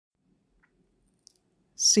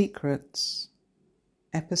Secrets,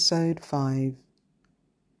 Episode 5,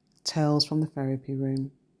 Tales from the Therapy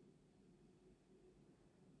Room.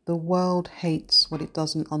 The world hates what it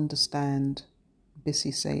doesn't understand,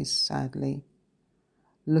 Bissy says sadly,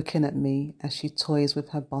 looking at me as she toys with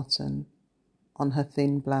her button on her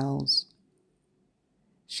thin blouse.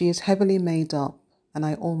 She is heavily made up and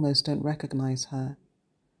I almost don't recognize her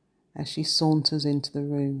as she saunters into the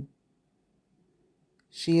room.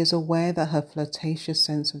 She is aware that her flirtatious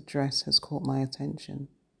sense of dress has caught my attention.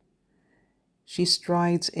 She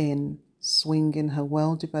strides in, swinging her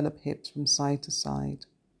well-developed hips from side to side.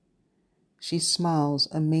 She smiles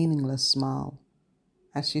a meaningless smile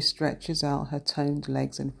as she stretches out her toned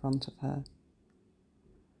legs in front of her.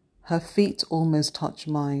 Her feet almost touch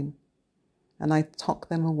mine, and I tuck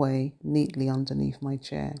them away neatly underneath my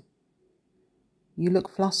chair. "You look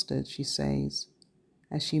flustered," she says,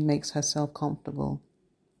 as she makes herself comfortable.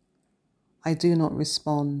 I do not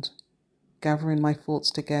respond, gathering my thoughts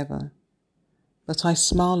together, but I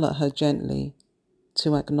smile at her gently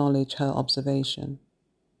to acknowledge her observation.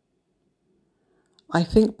 I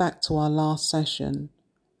think back to our last session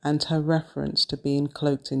and her reference to being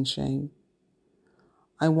cloaked in shame.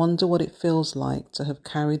 I wonder what it feels like to have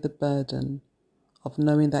carried the burden of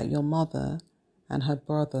knowing that your mother and her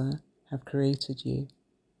brother have created you.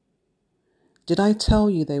 Did I tell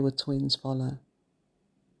you they were twins, Fola?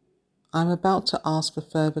 I'm about to ask for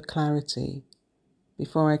further clarity.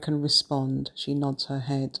 Before I can respond, she nods her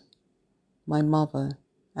head. My mother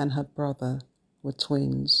and her brother were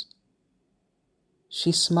twins.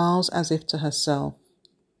 She smiles as if to herself.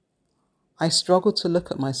 I struggle to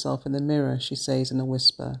look at myself in the mirror, she says in a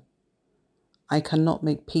whisper. I cannot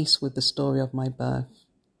make peace with the story of my birth.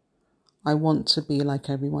 I want to be like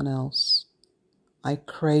everyone else. I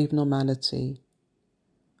crave normality.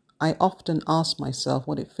 I often ask myself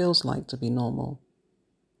what it feels like to be normal.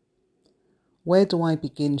 Where do I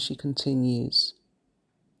begin, she continues.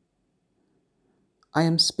 I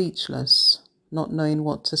am speechless, not knowing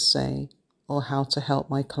what to say or how to help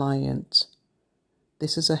my client.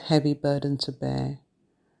 This is a heavy burden to bear,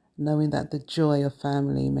 knowing that the joy of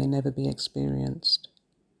family may never be experienced.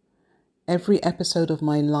 Every episode of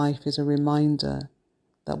my life is a reminder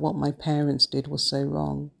that what my parents did was so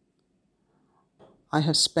wrong. I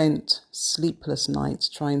have spent sleepless nights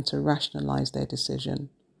trying to rationalize their decision.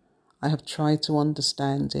 I have tried to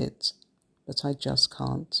understand it, but I just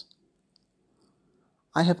can't.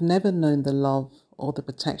 I have never known the love or the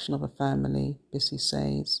protection of a family, Bissy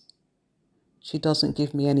says. She doesn't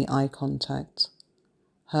give me any eye contact.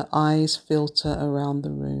 Her eyes filter around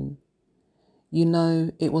the room. You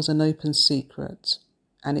know, it was an open secret,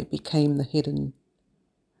 and it became the hidden.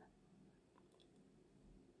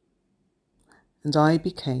 And I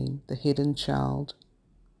became the hidden child.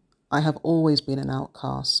 I have always been an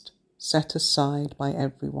outcast, set aside by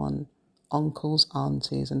everyone, uncles,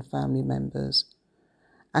 aunties, and family members.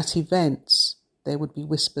 At events, there would be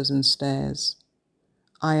whispers and stares.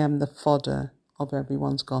 I am the fodder of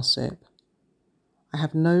everyone's gossip. I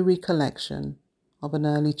have no recollection of an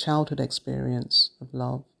early childhood experience of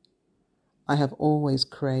love. I have always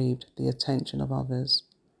craved the attention of others,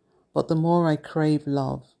 but the more I crave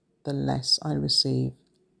love, the less I receive.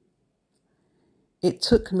 It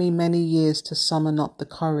took me many years to summon up the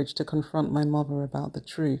courage to confront my mother about the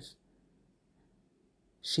truth.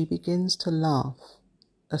 She begins to laugh,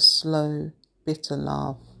 a slow, bitter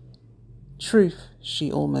laugh. "Truth,"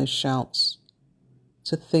 she almost shouts.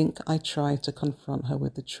 To think I try to confront her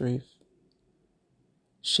with the truth.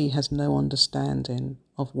 She has no understanding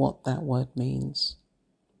of what that word means.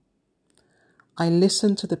 I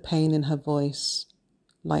listen to the pain in her voice,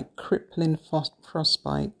 like crippling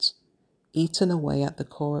frostbite, eaten away at the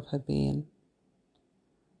core of her being.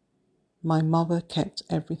 My mother kept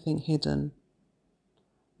everything hidden.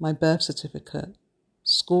 My birth certificate,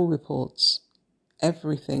 school reports,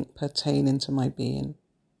 everything pertaining to my being.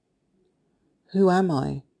 Who am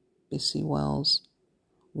I? Bissy wails.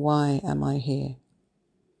 Why am I here?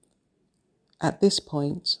 At this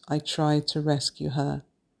point, I try to rescue her.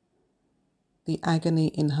 The agony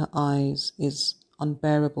in her eyes is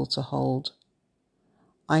unbearable to hold.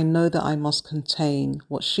 I know that I must contain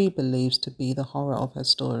what she believes to be the horror of her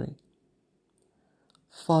story.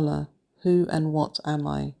 Fola, who and what am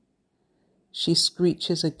I? She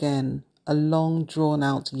screeches again, a long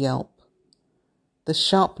drawn-out yelp. The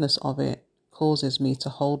sharpness of it causes me to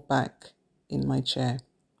hold back in my chair.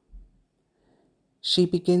 She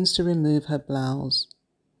begins to remove her blouse,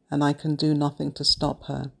 and I can do nothing to stop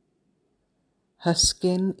her. Her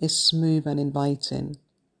skin is smooth and inviting,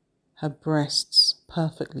 her breasts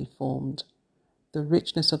perfectly formed, the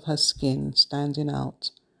richness of her skin standing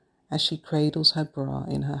out as she cradles her bra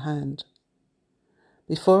in her hand.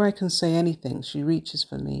 Before I can say anything, she reaches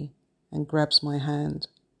for me and grabs my hand.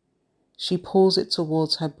 She pulls it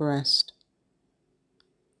towards her breast,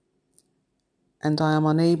 and I am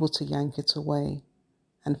unable to yank it away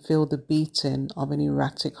and feel the beating of an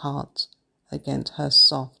erratic heart against her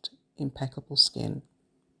soft, impeccable skin.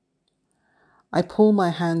 I pull my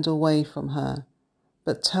hand away from her,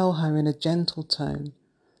 but tell her in a gentle tone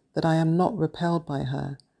that I am not repelled by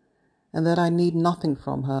her and that I need nothing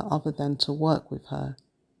from her other than to work with her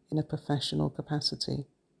in a professional capacity.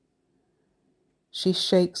 She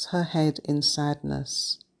shakes her head in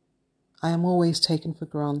sadness. I am always taken for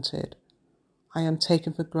granted. I am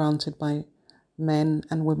taken for granted by men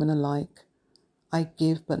and women alike. I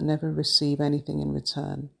give but never receive anything in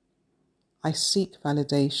return. I seek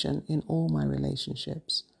validation in all my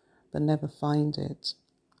relationships, but never find it.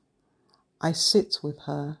 I sit with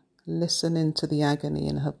her, listening to the agony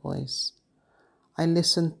in her voice. I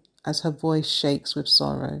listen as her voice shakes with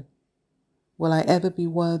sorrow. Will I ever be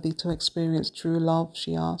worthy to experience true love,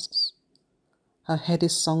 she asks. Her head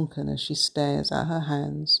is sunken as she stares at her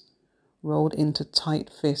hands, rolled into tight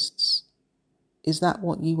fists. Is that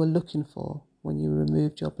what you were looking for when you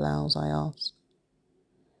removed your blouse, I ask.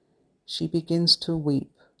 She begins to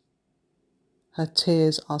weep. Her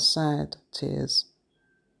tears are sad tears.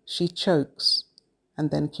 She chokes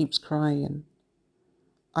and then keeps crying.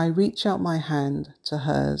 I reach out my hand to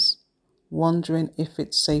hers, wondering if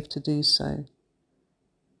it's safe to do so.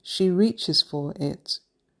 She reaches for it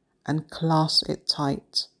and clasps it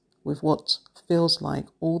tight with what feels like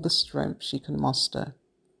all the strength she can muster.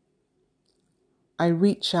 I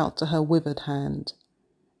reach out to her withered hand,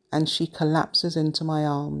 and she collapses into my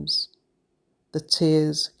arms. The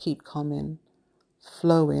tears keep coming,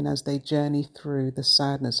 flowing as they journey through the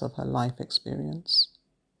sadness of her life experience.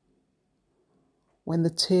 When the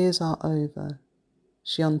tears are over,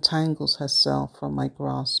 she untangles herself from my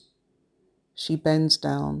grasp. She bends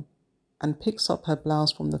down and picks up her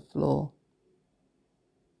blouse from the floor.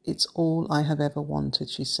 It's all I have ever wanted,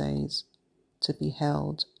 she says, to be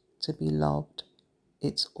held, to be loved.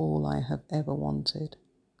 It's all I have ever wanted.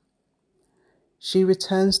 She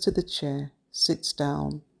returns to the chair, sits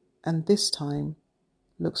down, and this time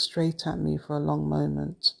looks straight at me for a long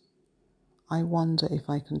moment. I wonder if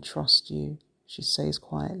I can trust you, she says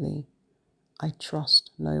quietly. I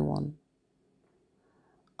trust no one.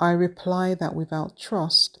 I reply that without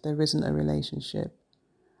trust there isn't a relationship,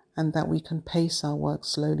 and that we can pace our work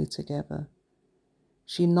slowly together.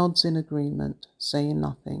 She nods in agreement, saying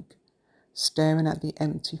nothing, staring at the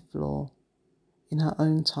empty floor. In her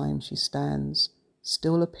own time she stands,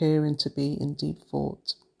 still appearing to be in deep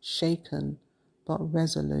thought, shaken but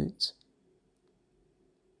resolute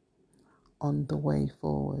on the way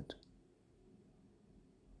forward.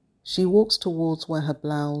 She walks towards where her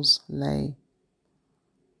blouse lay.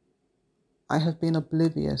 I have been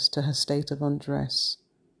oblivious to her state of undress,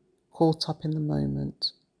 caught up in the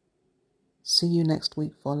moment. See you next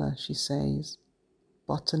week, Vola, she says,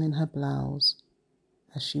 buttoning her blouse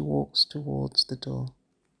as she walks towards the door.